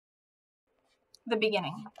The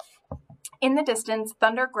beginning. In the distance,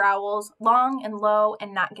 thunder growls, long and low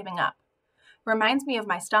and not giving up. Reminds me of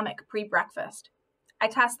my stomach pre-breakfast. I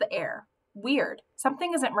test the air. Weird.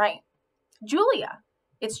 Something isn't right. Julia!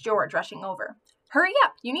 It's George rushing over. Hurry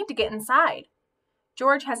up! You need to get inside.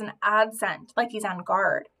 George has an odd scent, like he's on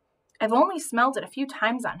guard. I've only smelled it a few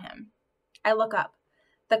times on him. I look up.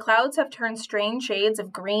 The clouds have turned strange shades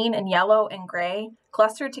of green and yellow and gray,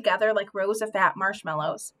 clustered together like rows of fat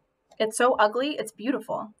marshmallows. It's so ugly, it's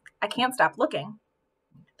beautiful. I can't stop looking.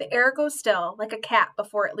 The air goes still, like a cat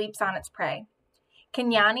before it leaps on its prey.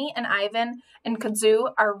 Kenyani and Ivan and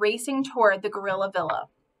Kudzu are racing toward the gorilla villa.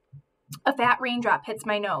 A fat raindrop hits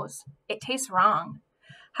my nose. It tastes wrong.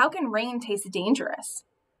 How can rain taste dangerous?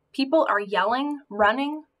 People are yelling,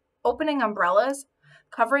 running, opening umbrellas,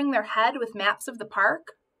 covering their head with maps of the park.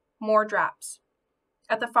 More drops.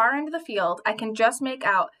 At the far end of the field, I can just make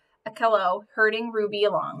out Akello herding Ruby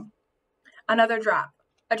along. Another drop.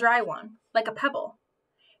 A dry one, like a pebble.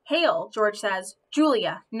 Hail, George says.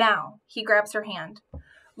 Julia, now. He grabs her hand.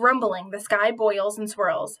 Rumbling, the sky boils and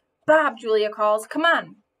swirls. Bob, Julia calls. Come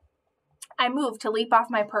on. I move to leap off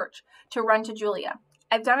my perch, to run to Julia.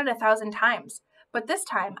 I've done it 1,000 times, but this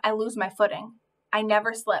time I lose my footing. I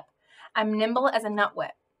never slip. I'm nimble as a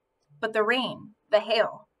nutwit. But the rain, the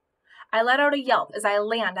hail. I let out a yelp as I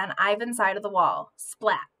land on Ivan's side of the wall,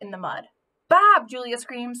 splat in the mud. Bob, Julia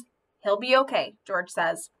screams. He'll be okay, George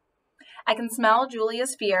says. I can smell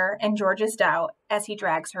Julia's fear and George's doubt as he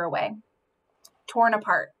drags her away. Torn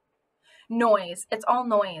apart. Noise. It's all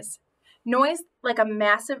noise. Noise like a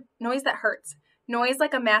massive noise that hurts. Noise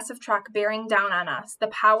like a massive truck bearing down on us, the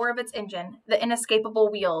power of its engine, the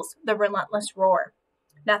inescapable wheels, the relentless roar.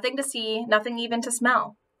 Nothing to see, nothing even to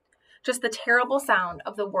smell. Just the terrible sound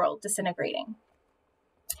of the world disintegrating.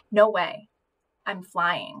 No way. I'm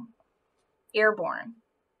flying. Airborne.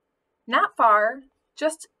 Not far,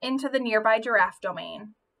 just into the nearby giraffe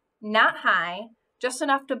domain. Not high, just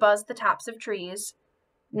enough to buzz the tops of trees.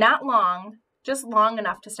 Not long, just long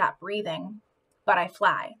enough to stop breathing. But I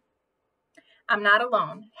fly. I'm not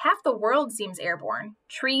alone. Half the world seems airborne.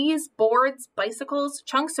 Trees, boards, bicycles,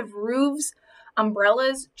 chunks of roofs,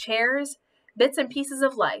 umbrellas, chairs, bits and pieces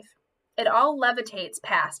of life. It all levitates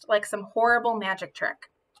past like some horrible magic trick.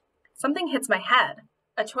 Something hits my head.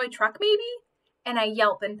 A toy truck, maybe? And I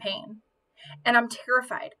yelp in pain. And I'm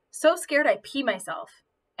terrified, so scared I pee myself.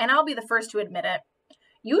 And I'll be the first to admit it.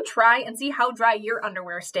 You try and see how dry your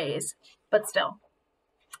underwear stays. But still,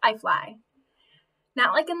 I fly.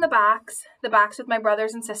 Not like in the box with my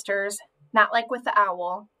brothers and sisters, not like with the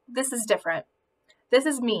owl. This is different. This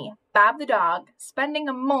is me, Bob the dog, spending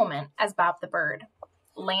a moment as Bob the bird.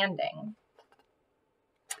 Landing.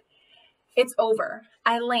 It's over.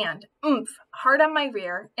 I land, hard on my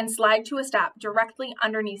rear, and slide to a stop directly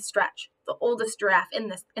underneath Stretch, the oldest giraffe in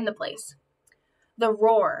the place. The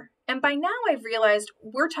roar, and by now I've realized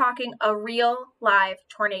we're talking a real, live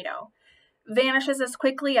tornado, vanishes as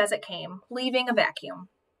quickly as it came, leaving a vacuum.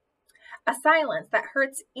 A silence that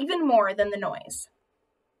hurts even more than the noise.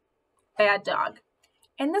 Bad dog.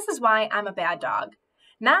 And this is why I'm a bad dog.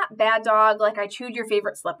 Not bad dog like I chewed your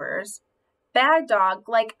favorite slippers. Bad dog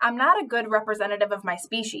like I'm not a good representative of my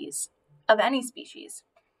species, of any species.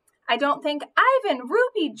 I don't think, Ivan,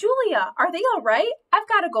 Ruby, Julia, are they all right? I've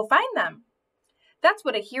got to go find them. That's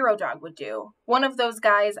what a hero dog would do. One of those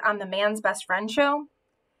guys on the Man's Best Friend show.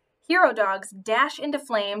 Hero dogs dash into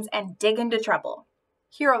flames and dig into trouble.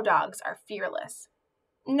 Hero dogs are fearless.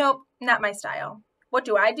 Nope, not my style. What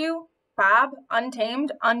do? Bob,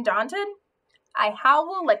 untamed, undaunted? I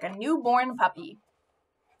howl like a newborn puppy.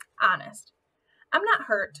 Honest. I'm not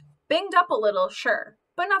hurt. Banged up a little, sure,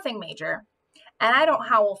 but nothing major. And I don't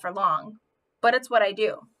howl for long. But it's what I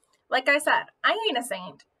do. Like I said, I ain't a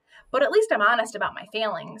saint. But at least I'm honest about my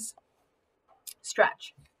failings.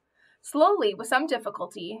 Stretch. Slowly, with some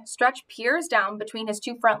difficulty, Stretch peers down between his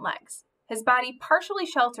two front legs. His body partially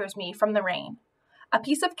shelters me from the rain. A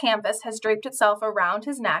piece of canvas has draped itself around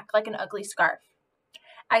his neck like an ugly scarf.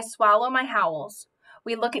 I swallow my howls.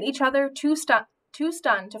 We look at each other, too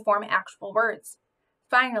stunned to form actual words.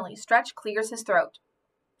 Finally, Stretch clears his throat.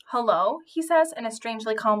 Hello, he says in a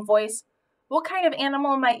strangely calm voice. What kind of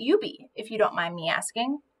animal might you be, if you don't mind me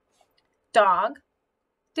asking? Dog.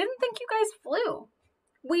 Didn't think you guys flew.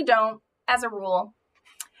 We don't, as a rule.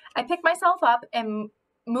 I pick myself up and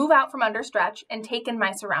move out from under Stretch and take in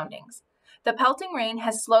my surroundings. The pelting rain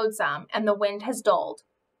has slowed some, and the wind has dulled.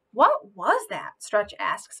 What was that? Stretch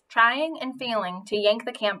asks, trying and failing to yank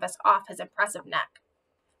the canvas off his impressive neck.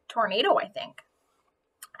 Tornado, I think.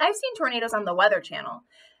 I've seen tornadoes on the Weather Channel.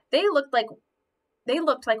 They looked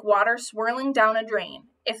like water swirling down a drain,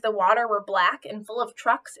 If the water were black and full of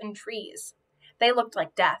trucks and trees. They looked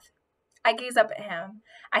like death. I gaze up at him.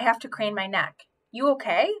 I have to crane my neck. You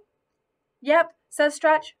okay? Yep, says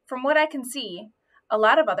Stretch. From what I can see, a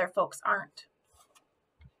lot of other folks aren't.